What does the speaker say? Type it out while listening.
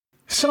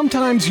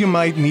Sometimes you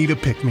might need a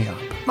pick-me-up,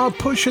 a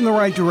push in the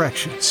right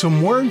direction,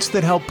 some words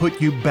that help put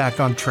you back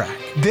on track.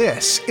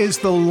 This is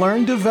the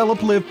Learn,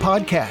 Develop, Live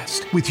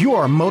podcast with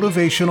your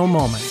motivational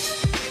moment.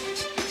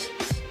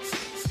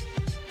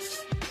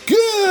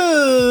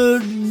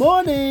 Good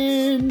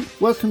morning!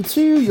 Welcome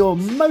to your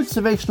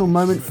motivational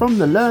moment from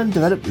the Learn,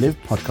 Develop, Live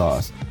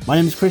podcast. My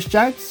name is Chris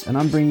Jaggs and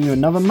I'm bringing you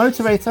another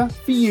motivator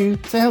for you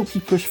to help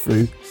you push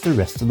through the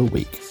rest of the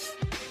week.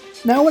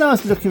 Now, when I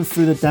was looking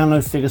through the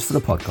download figures for the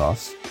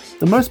podcast,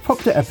 the most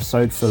popular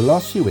episode for the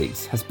last few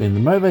weeks has been the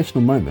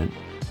motivational moment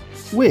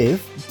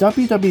with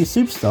WWE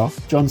superstar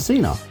John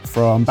Cena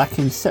from back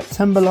in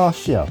September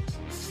last year.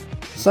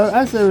 So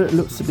as there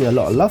looks to be a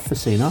lot of love for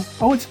Cena,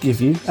 I want to give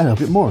you a little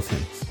bit more of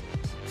him.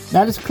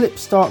 Now this clip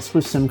starts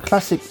with some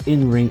classic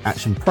in-ring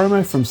action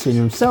promo from Cena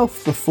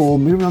himself before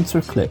moving on to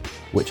a clip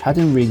which had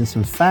him reading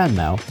some fan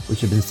mail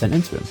which had been sent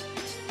into him.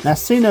 Now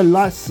Cena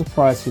likes to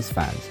surprise his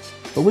fans,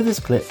 but with this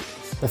clip,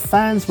 the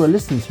fans were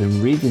listening to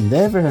him reading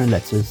their very own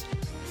letters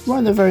right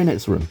in the very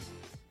next room.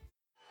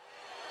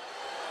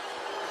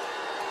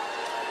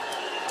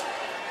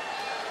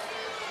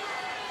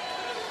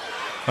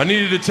 I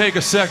needed to take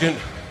a second,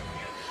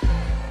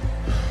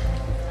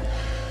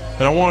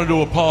 and I wanted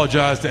to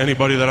apologize to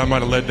anybody that I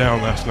might have let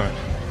down last night.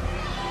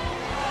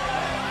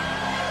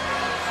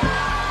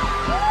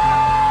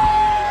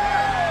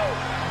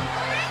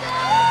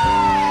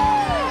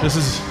 This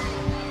is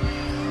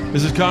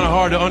kind of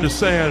hard to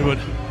understand, but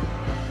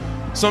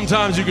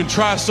sometimes you can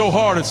try so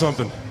hard at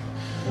something.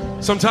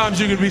 Sometimes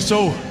you can be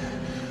so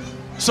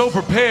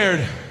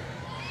prepared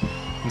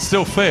and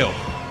still fail.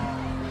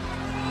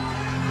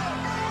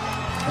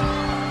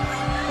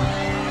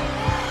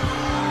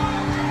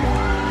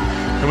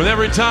 And with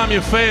every time you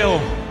fail,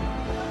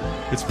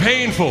 it's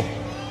painful.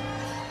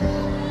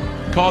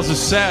 It causes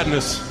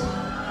sadness.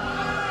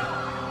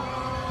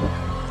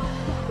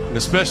 And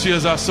especially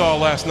as I saw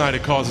last night,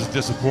 it causes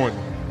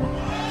disappointment.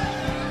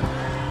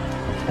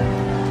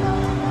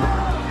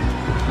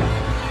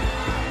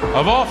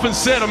 I've often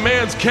said a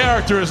man's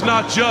character is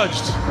not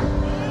judged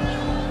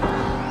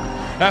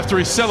after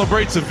he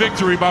celebrates a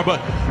victory, but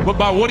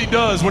by what he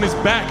does when his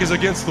back is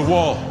against the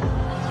wall.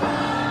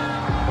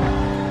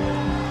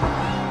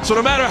 So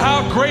no matter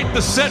how great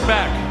the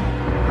setback,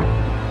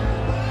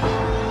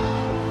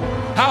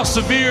 how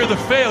severe the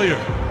failure,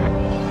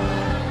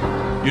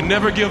 you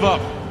never give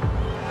up.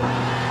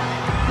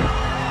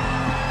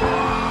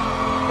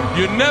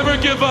 You never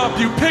give up.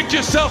 You pick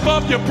yourself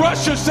up, you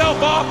brush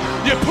yourself off,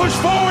 you push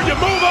forward, you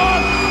move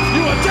on,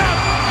 you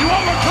adapt, you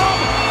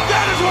overcome.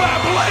 That is what I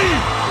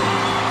believe.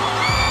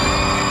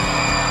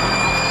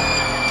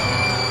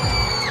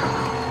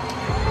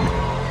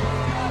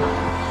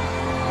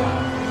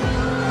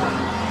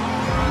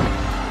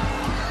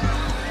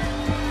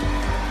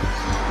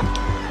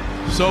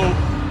 So,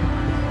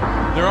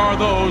 there are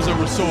those that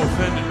were so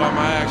offended by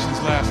my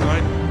actions last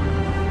night.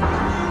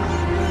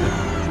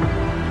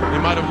 They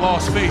might have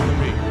lost faith in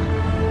me.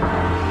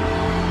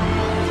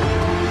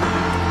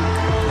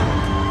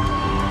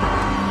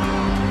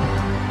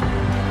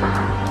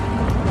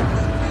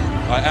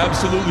 I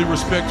absolutely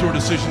respect your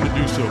decision to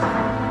do so.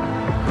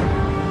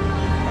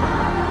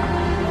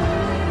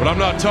 But I'm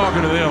not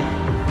talking to them.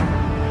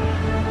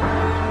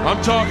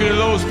 I'm talking to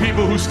those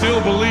people who still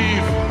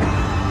believe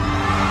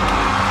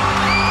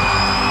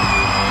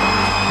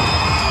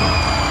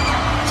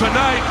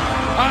tonight.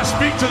 I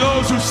speak to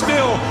those who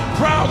still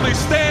proudly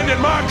stand in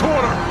my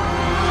corner.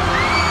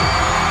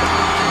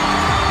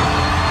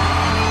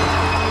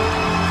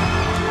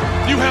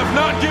 You have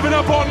not given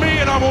up on me,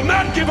 and I will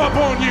not give up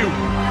on you.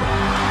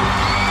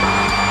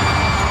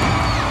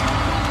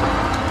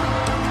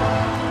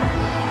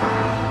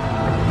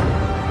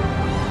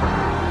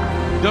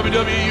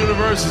 WWE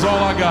Universe is all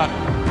I got.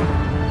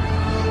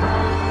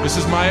 This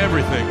is my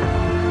everything.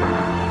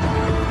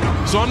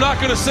 So I'm not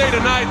gonna say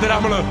tonight that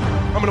I'm gonna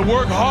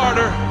work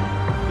harder,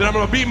 that I'm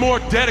gonna be more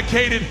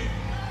dedicated,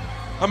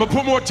 I'm gonna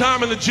put more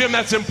time in the gym.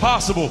 That's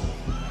impossible.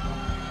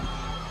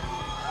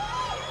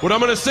 What I'm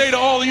gonna say to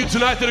all of you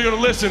tonight that are gonna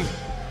listen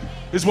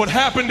is what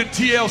happened to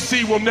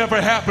TLC will never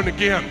happen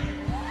again.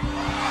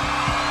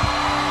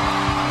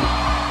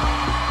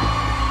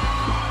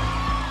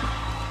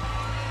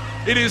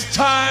 It is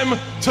time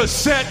to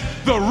set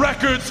the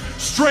records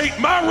straight.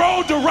 My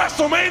road to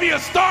WrestleMania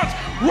starts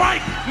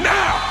right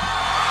now.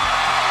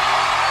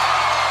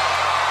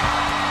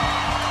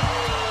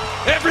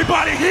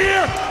 Everybody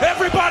here,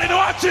 everybody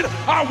watching,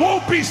 I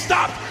won't be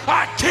stopped.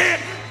 I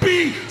can't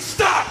be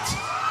stopped.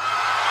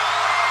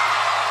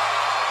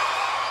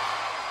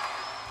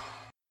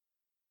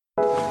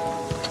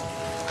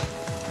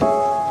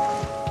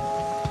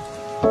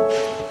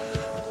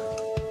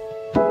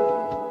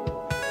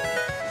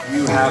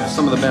 You have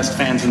some of the best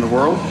fans in the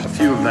world. A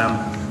few of them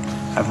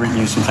have written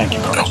you some thank you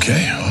notes.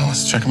 Okay, well,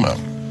 let's check them out.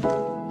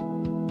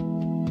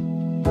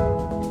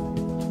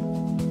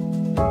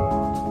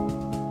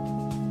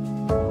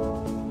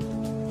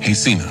 Hey,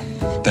 Cena,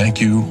 thank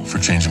you for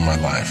changing my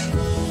life.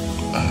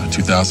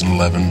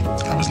 2011,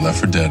 I was left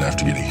for dead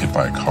after getting hit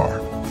by a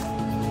car.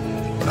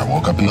 But I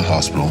woke up in the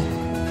hospital,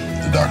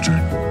 The doctor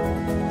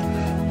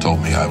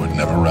told me I would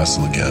never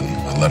wrestle again,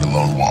 let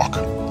alone walk.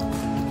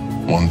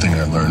 One thing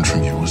I learned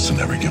from you was to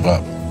never give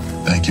up.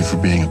 Thank you for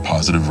being a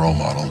positive role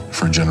model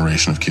for a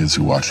generation of kids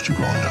who watched you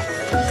growing up.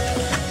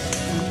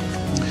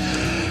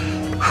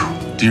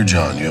 Dear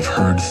John, you have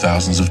heard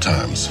thousands of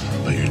times,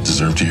 but you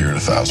deserve to hear it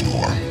 1,000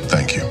 more.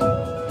 Thank you.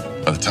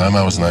 By the time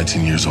I was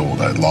 19 years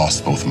old, I had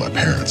lost both of my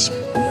parents.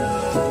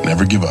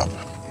 Never give up.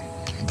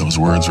 Those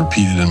words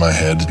repeated in my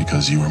head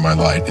because you were my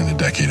light in a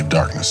decade of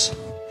darkness.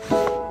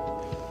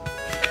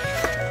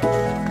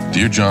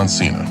 Dear John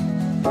Cena,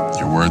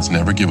 your words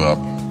never give up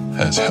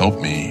has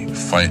helped me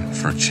fight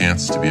for a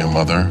chance to be a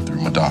mother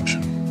through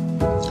adoption.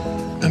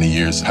 Many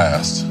years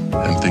passed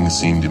and things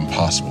seemed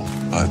impossible,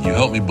 but you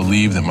helped me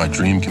believe that my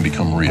dream can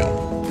become real.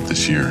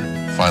 This year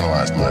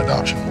finalized my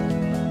adoption.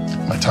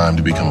 My time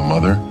to become a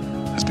mother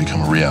has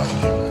become a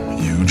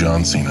reality. You,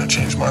 John Cena,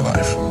 changed my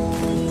life.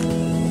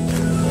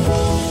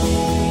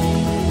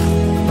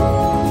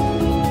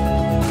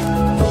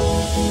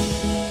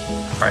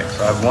 All right,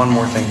 so I have one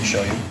more thing to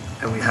show you.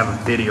 And we have a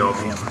video of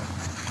him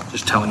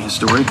just telling you a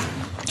story.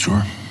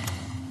 Sure.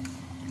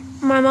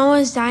 My mom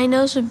was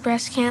diagnosed with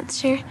breast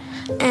cancer,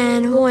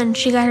 and when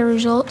she got her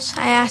results,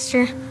 I asked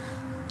her,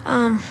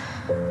 what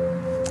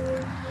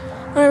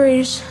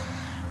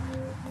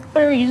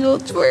her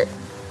results were.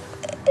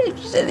 And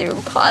she said they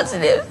were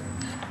positive.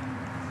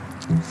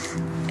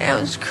 And I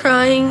was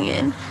crying,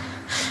 and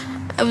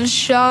I was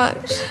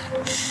shocked.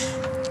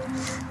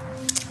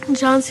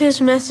 John Cena's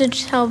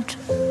message helped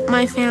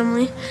my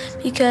family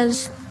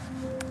because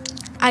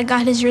I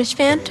got his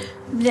wristband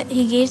that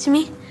he gave to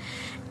me.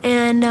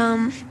 And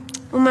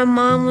when my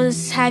mom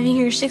was having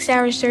her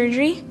 6-hour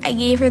surgery, I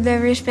gave her the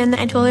wristband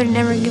that I told her to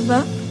never give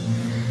up.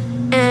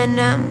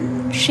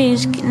 And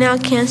she's now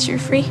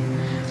cancer-free.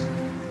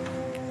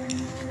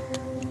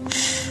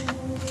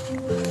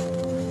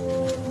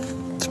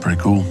 It's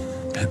pretty cool.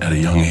 At a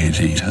young age,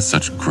 he has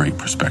such great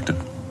perspective.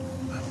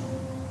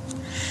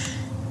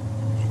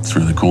 It's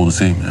really cool to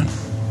see, man.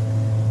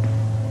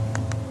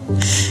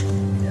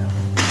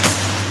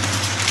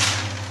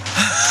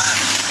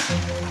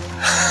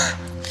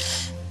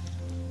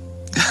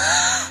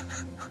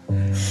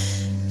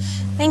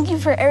 Thank you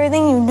for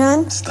everything you've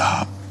done.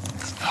 Stop.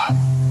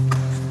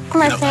 For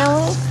my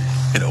family.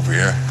 Get over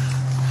here.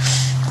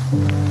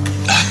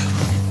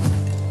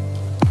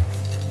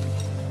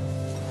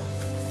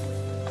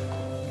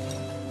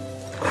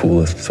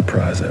 Coolest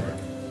surprise ever.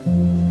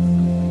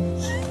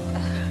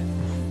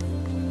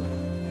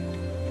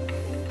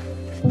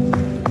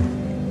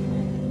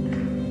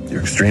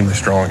 You're extremely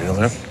strong, you know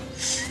that?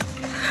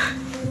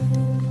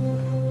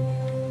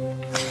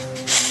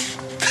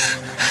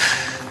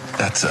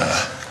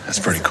 That's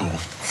pretty cool.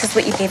 This is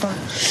what you gave him.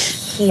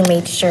 He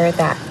made sure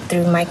that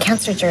through my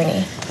cancer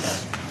journey,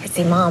 I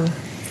say, Mom,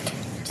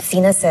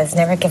 Cena says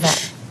never give up.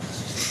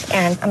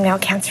 And I'm now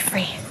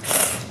cancer-free.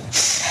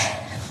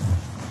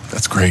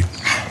 That's great.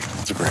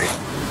 That's great.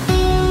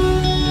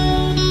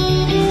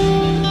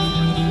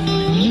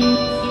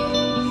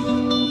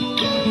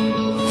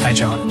 Hi,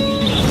 John.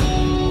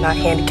 Not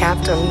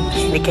handicapped,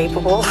 I'm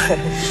capable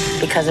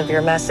because of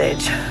your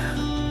message.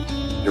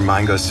 Your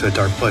mind goes to a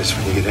dark place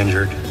when you get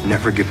injured.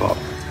 Never give up.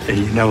 And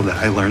you know that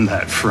I learned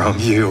that from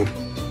you.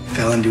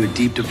 Fell into a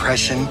deep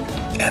depression,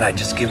 and I'd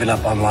just given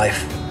up on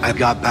life. I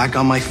got back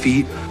on my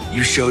feet.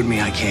 You showed me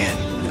I can.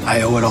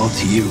 I owe it all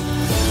to you.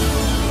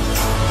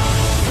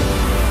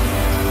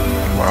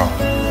 Wow.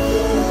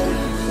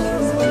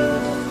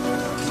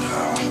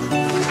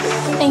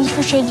 Thank you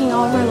for changing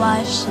all of our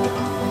lives.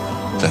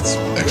 That's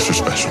extra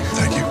special.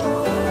 Thank you. I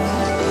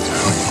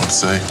don't know what to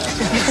say.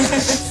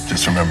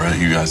 Just remember that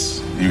you guys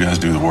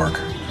do the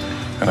work.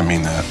 And I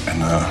mean that.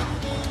 And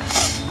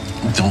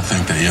don't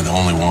think that you're the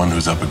only one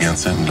who's up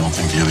against it, and don't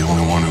think you're the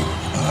only one who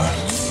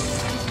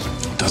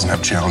doesn't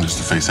have challenges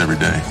to face every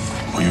day.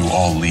 Well, you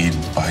all lead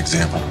by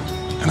example.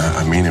 And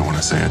I mean it when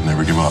I say it,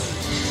 never give up.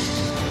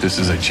 This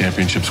is a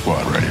championship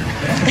squad right here.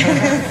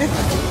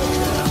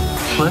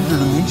 Pleasure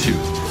to meet you.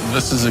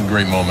 This is a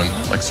great moment,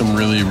 like some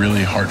really,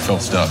 really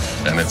heartfelt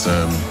stuff. And it's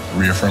a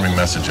reaffirming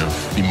message of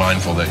be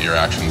mindful that your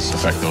actions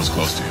affect those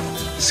close to you.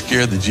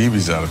 Scared the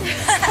jeebies out of me.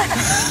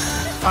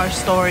 Our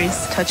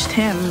stories touched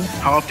him.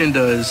 How often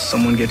does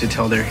someone get to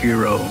tell their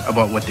hero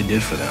about what they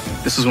did for them?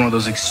 This is one of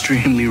those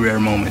extremely rare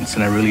moments,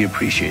 and I really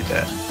appreciate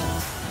that.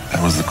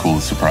 That was the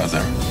coolest surprise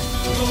ever.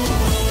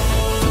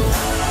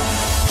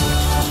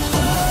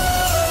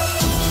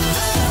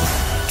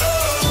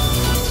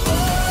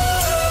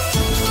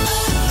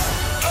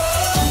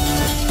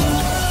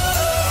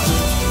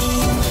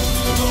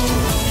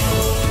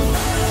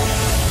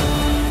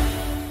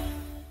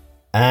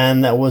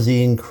 And that was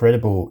the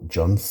incredible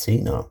John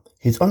Cena.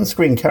 His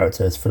on-screen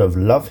character is full of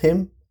love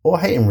him or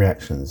hate him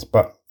reactions,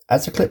 but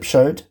as the clip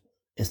showed,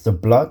 it's the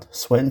blood,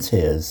 sweat and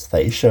tears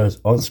that he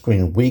shows on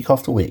screen week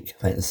after week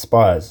that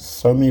inspires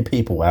so many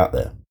people out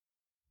there.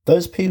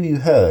 Those people you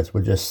heard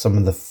were just some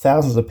of the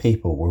thousands of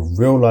people with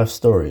real life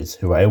stories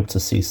who were able to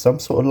see some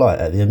sort of light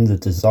at the end of the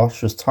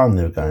disastrous time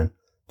they were going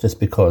just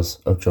because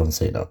of John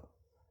Cena.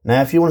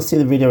 Now, if you want to see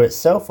the video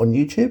itself on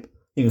YouTube,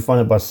 you can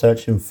find it by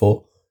searching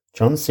for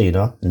John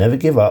Cena Never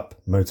Give Up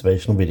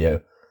motivational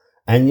video.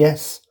 And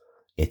yes,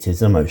 it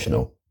is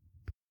emotional.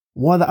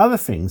 One of the other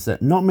things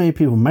that not many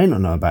people may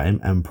not know about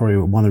him, and probably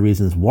one of the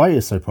reasons why he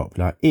is so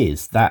popular,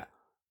 is that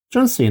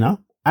John Cena,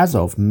 as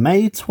of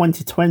May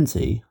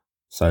 2020,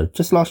 so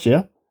just last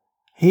year,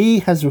 he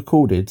has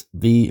recorded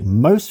the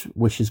most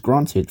wishes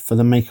granted for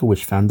the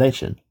Make-A-Wish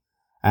Foundation.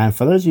 And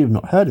for those of you who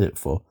have not heard of it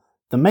before,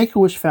 the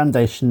Make-A-Wish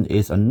Foundation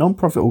is a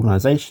non-profit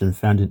organisation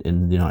founded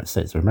in the United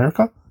States of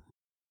America,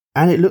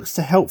 and it looks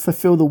to help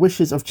fulfil the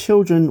wishes of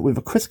children with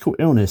a critical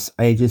illness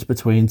ages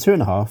between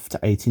 2.5 to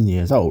 18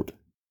 years old.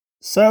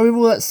 So with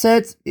all that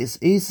said, it's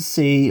easy to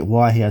see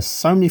why he has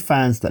so many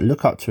fans that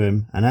look up to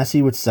him, and as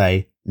he would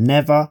say,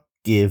 never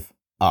give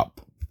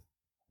up.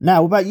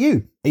 Now, what about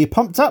you? Are you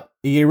pumped up?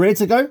 Are you ready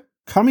to go?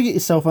 Come and get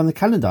yourself on the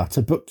calendar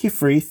to book your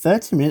free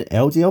 30-minute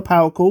LDL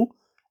power call.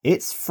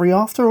 It's free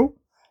after all.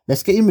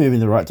 Let's get you moving in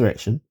the right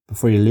direction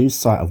before you lose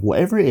sight of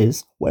whatever it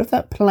is, whatever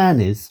that plan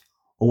is,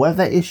 or whatever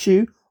that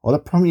issue or the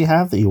problem you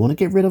have that you want to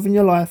get rid of in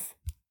your life.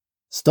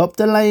 Stop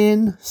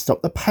delaying,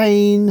 stop the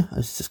pain.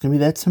 It's just going to be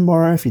there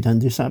tomorrow if you don't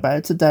do something about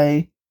it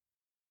today.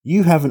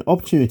 You have an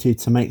opportunity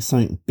to make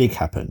something big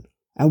happen.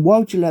 And why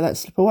would you let that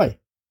slip away?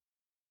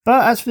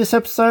 But as for this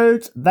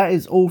episode, that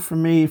is all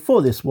from me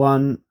for this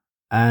one.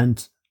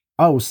 And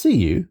I will see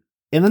you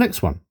in the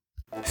next one.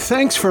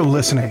 Thanks for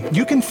listening.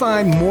 You can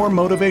find more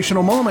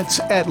motivational moments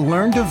at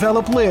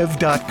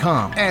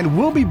LearnDevelopLive.com. And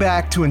we'll be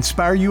back to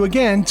inspire you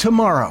again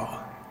tomorrow.